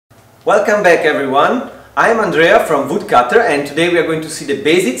Welcome back everyone, I'm Andrea from WoodCutter and today we are going to see the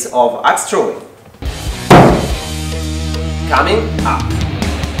basics of axe throwing. Coming up.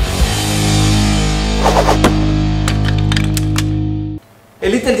 A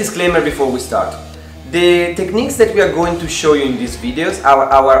little disclaimer before we start. The techniques that we are going to show you in these videos are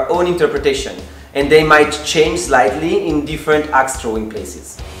our own interpretation and they might change slightly in different axe throwing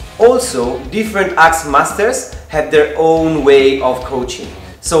places. Also, different axe masters have their own way of coaching,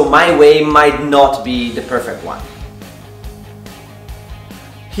 so my way might not be the perfect one.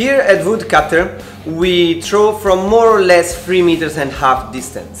 Here at WoodCutter, we throw from more or less 3.5 meters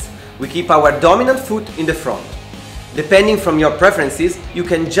distance. We keep our dominant foot in the front. Depending from your preferences, you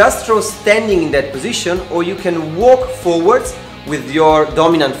can just throw standing in that position or you can walk forwards with your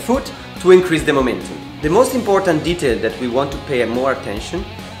dominant foot to increase the momentum. The most important detail that we want to pay more attention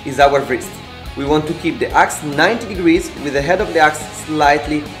is our wrist. We want to keep the axe 90 degrees with the head of the axe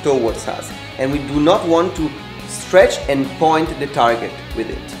slightly towards us, and we do not want to stretch and point the target with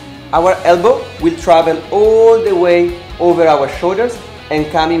it. Our elbow will travel all the way over our shoulders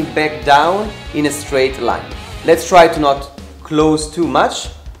and coming back down in a straight line. Let's try to not close too much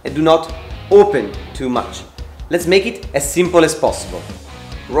and do not open too much. Let's make it as simple as possible.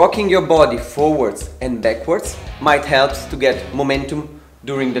 Rocking your body forwards and backwards might help to get momentum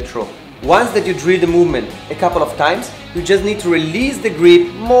during the throw. Once that you drill the movement a couple of times, you just need to release the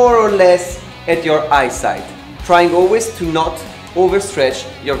grip more or less at your eyesight, trying always to not overstretch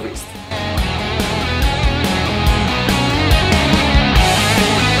your wrist.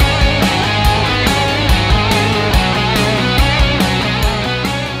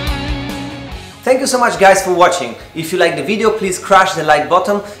 Thank you so much guys for watching. If you like the video, please crush the like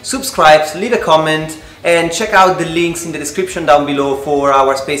button, subscribe, leave a comment and check out the links in the description down below for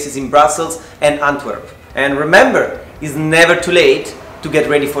our spaces in Brussels and Antwerp. And remember, it's never too late to get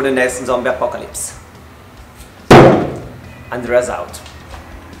ready for the next zombie apocalypse. Andrea's out.